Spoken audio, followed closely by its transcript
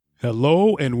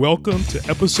Hello and welcome to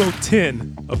episode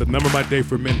 10 of the Remember My Day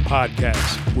for Men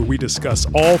podcast, where we discuss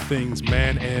all things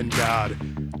man and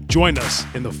God. Join us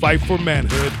in the fight for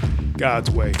manhood, God's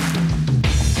way.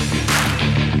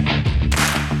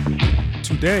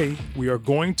 Today, we are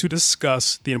going to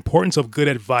discuss the importance of good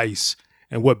advice,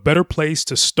 and what better place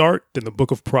to start than the book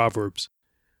of Proverbs.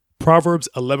 Proverbs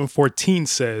 11:14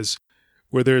 says,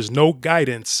 "Where there is no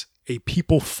guidance, a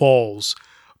people falls,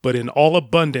 but in all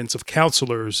abundance of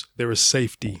counselors there is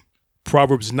safety."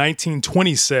 Proverbs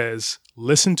 19:20 says,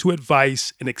 "Listen to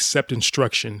advice and accept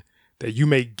instruction, that you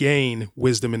may gain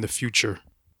wisdom in the future."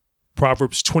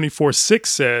 Proverbs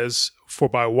 24:6 says, "For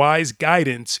by wise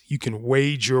guidance you can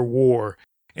wage your war,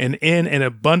 and in an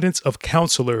abundance of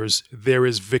counselors there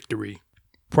is victory."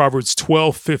 Proverbs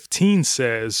 12:15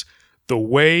 says, "The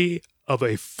way of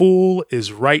a fool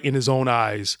is right in his own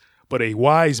eyes, but a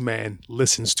wise man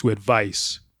listens to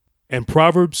advice." And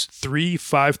Proverbs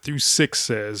 3:5-6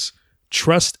 says,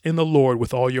 "Trust in the Lord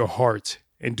with all your heart,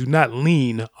 and do not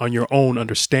lean on your own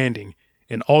understanding.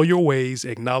 In all your ways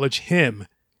acknowledge him,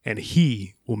 and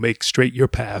he will make straight your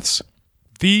paths."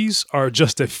 These are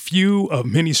just a few of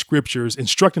many scriptures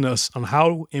instructing us on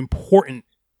how important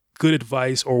good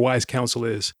advice or wise counsel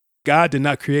is. God did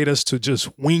not create us to just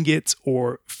wing it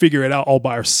or figure it out all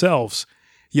by ourselves.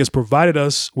 He has provided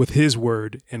us with his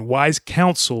word and wise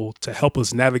counsel to help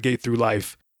us navigate through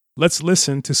life. Let's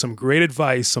listen to some great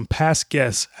advice some past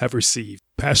guests have received.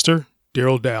 Pastor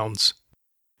Daryl Downs.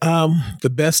 The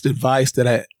best advice that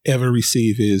I ever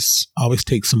receive is always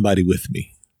take somebody with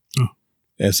me. Oh.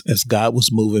 As God was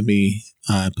moving me,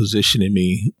 positioning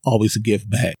me, always give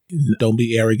back. Don't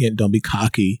be arrogant, don't be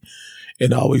cocky,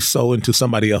 and always sow into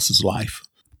somebody else's life.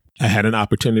 I had an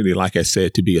opportunity, like I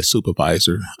said, to be a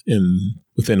supervisor, and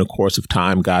within a course of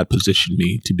time, God positioned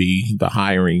me to be the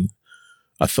hiring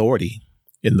authority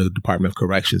in the Department of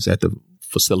Corrections at the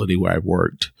facility where I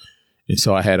worked. And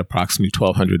so I had approximately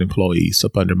 1,200 employees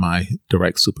up under my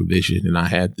direct supervision, and I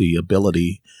had the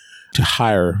ability to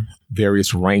hire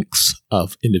various ranks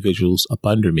of individuals up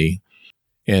under me.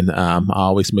 And I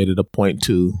always made it a point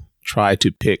to try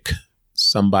to pick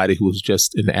somebody who was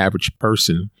just an average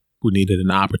person who needed an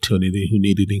opportunity, who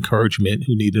needed encouragement,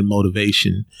 who needed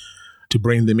motivation, to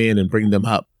bring them in and bring them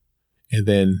up, and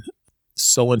then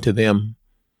sow into them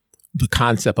the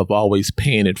concept of always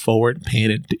paying it forward,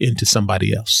 paying it into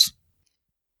somebody else.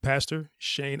 Pastor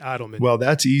Shane Idleman. Well,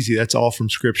 that's easy. That's all from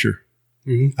Scripture.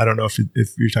 Mm-hmm. I don't know if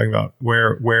you're talking about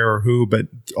where or who, but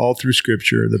all through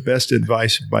Scripture, the best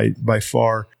advice by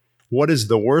far. What is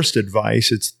the worst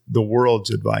advice? It's the world's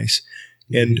advice.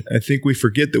 And I think we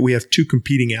forget that we have two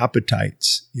competing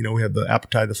appetites. You know, we have the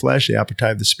appetite of the flesh, the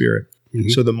appetite of the spirit. Mm-hmm.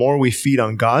 So the more we feed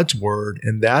on God's word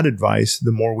and that advice,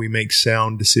 the more we make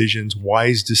sound decisions,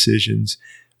 wise decisions.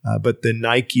 But the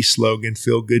Nike slogan,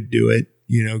 "Feel good, do it,"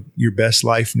 you know, your best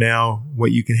life now,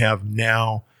 what you can have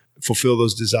now, fulfill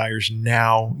those desires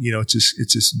now. You know, it's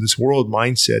just this world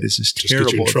mindset is this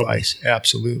terrible advice.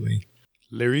 Absolutely.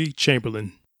 Larry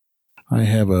Chamberlain. I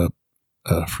have a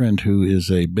friend who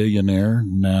is a billionaire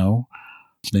now.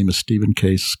 His name is Stephen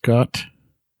K. Scott,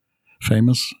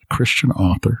 famous Christian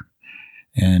author.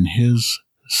 And his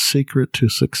secret to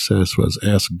success was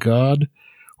ask God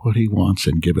what he wants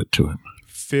and give it to him.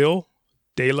 Phil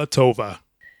De La Tova.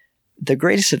 The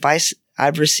greatest advice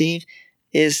I've received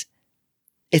is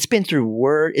it's been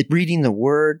through reading the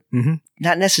word,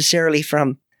 not necessarily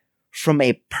from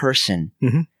a person.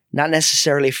 Mm-hmm. Not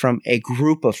necessarily from a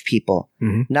group of people,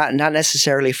 not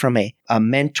necessarily from a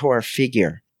mentor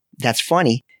figure. That's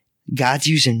funny. God's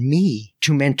using me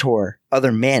to mentor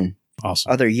other men,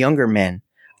 other younger men,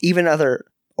 even other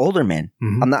older men.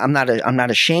 Mm-hmm. I'm not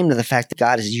ashamed of the fact that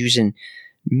God is using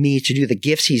me to do the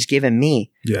gifts he's given me.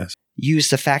 Yes. Use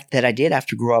the fact that I did have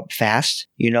to grow up fast.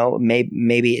 You know,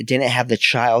 maybe it didn't have the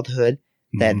childhood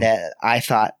that I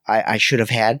thought I should have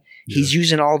had. Yeah. He's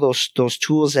using all those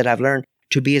tools that I've learned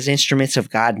to be as instruments of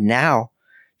God now,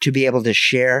 to be able to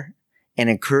share and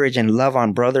encourage and love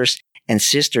on brothers and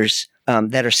sisters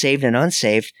that are saved and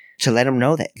unsaved, to let them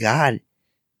know that God,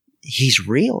 he's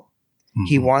real. Mm-hmm.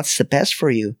 He wants the best for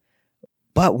you.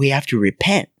 But we have to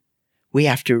repent. We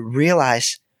have to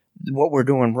realize what we're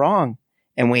doing wrong,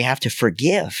 and we have to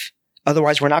forgive.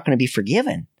 Otherwise, we're not going to be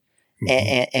forgiven.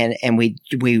 Mm-hmm. And we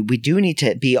do need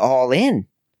to be all in.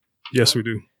 Yes, we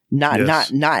do.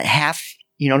 Not half.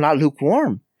 You know, not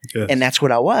lukewarm. Yes. And that's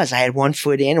what I was. I had one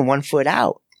foot in and one foot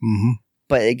out. Mm-hmm.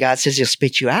 But God says he'll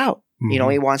spit you out. Mm-hmm. You know,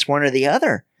 he wants one or the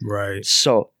other. Right.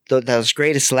 So those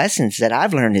greatest lessons that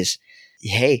I've learned is,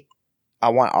 hey, I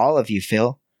want all of you,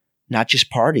 Phil, not just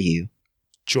part of you.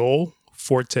 Joel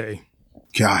Forte.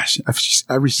 Gosh,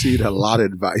 I received a lot of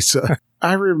advice.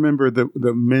 I remember the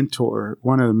mentor,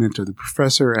 one of the mentors, the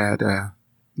professor at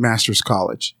Master's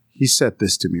College. He said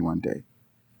this to me one day.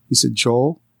 He said,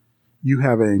 Joel, you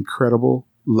have an incredible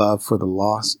love for the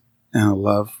lost and a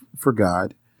love for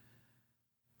God.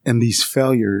 And these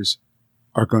failures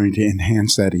are going to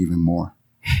enhance that even more.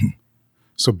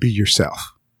 So be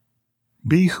yourself.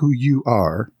 Be who you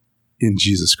are in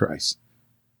Jesus Christ.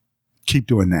 Keep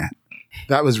doing that.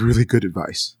 That was really good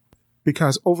advice.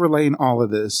 Because overlaying all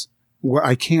of this, what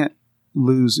I can't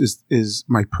lose is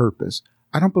my purpose.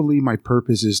 I don't believe my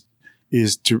purpose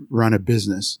is to run a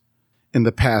business. In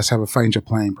the past, have a financial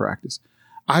planning practice.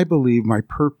 I believe my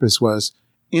purpose was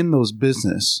in those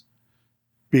business,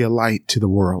 be a light to the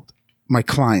world. My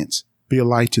clients, be a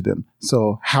light to them.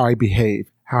 So how I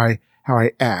behave, how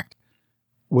I act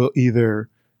will either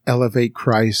elevate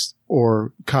Christ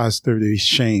or cause there to be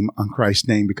shame on Christ's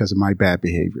name because of my bad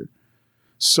behavior.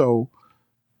 So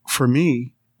for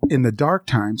me, in the dark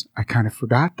times, I kind of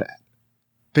forgot that,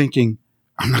 thinking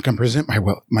I'm not going to present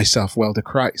myself well to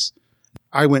Christ.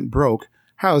 I went broke.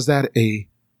 How is that a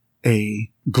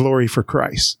glory for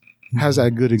Christ? How's that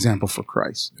a good example for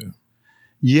Christ? Yeah.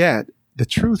 Yet the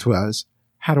truth was,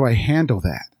 how do I handle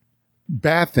that?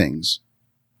 Bad things,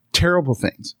 terrible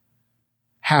things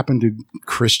happen to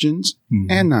Christians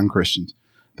and non-Christians.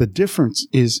 The difference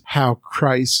is how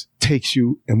Christ takes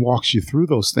you and walks you through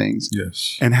those things,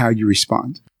 yes, and how you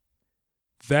respond.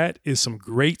 That is some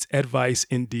great advice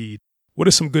indeed. What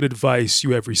is some good advice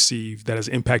you have received that has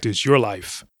impacted your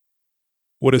life?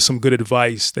 What is some good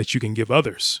advice that you can give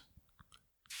others?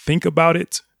 Think about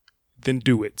it, then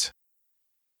do it.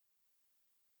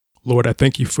 Lord, I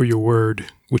thank you for your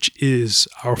word, which is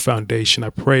our foundation.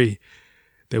 I pray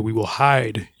that we will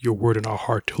hide your word in our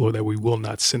heart, Lord, that we will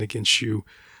not sin against you.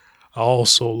 I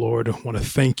also, Lord, want to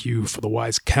thank you for the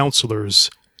wise counselors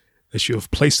that you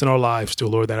have placed in our lives, dear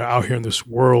Lord, that are out here in this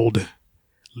world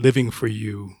living for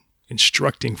you,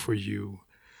 instructing for you.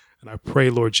 And I pray,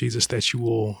 Lord Jesus, that you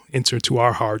will enter into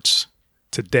our hearts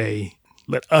today.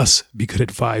 Let us be good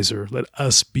advisor. Let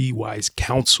us be wise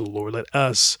counsel, Lord. Let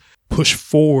us push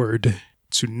forward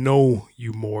to know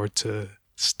you more, to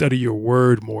study your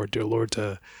word more, dear Lord,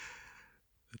 to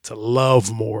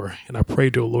love more. And I pray,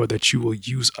 dear Lord, that you will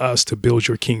use us to build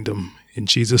your kingdom. In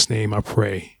Jesus' name I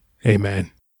pray.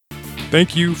 Amen.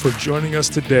 Thank you for joining us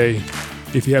today.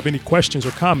 If you have any questions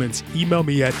or comments, email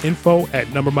me at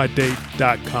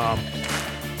info@numbermyday.com.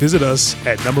 Visit us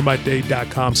at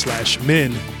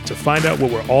numbermyday.com/men to find out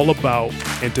what we're all about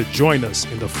and to join us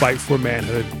in the fight for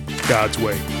manhood God's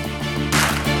way.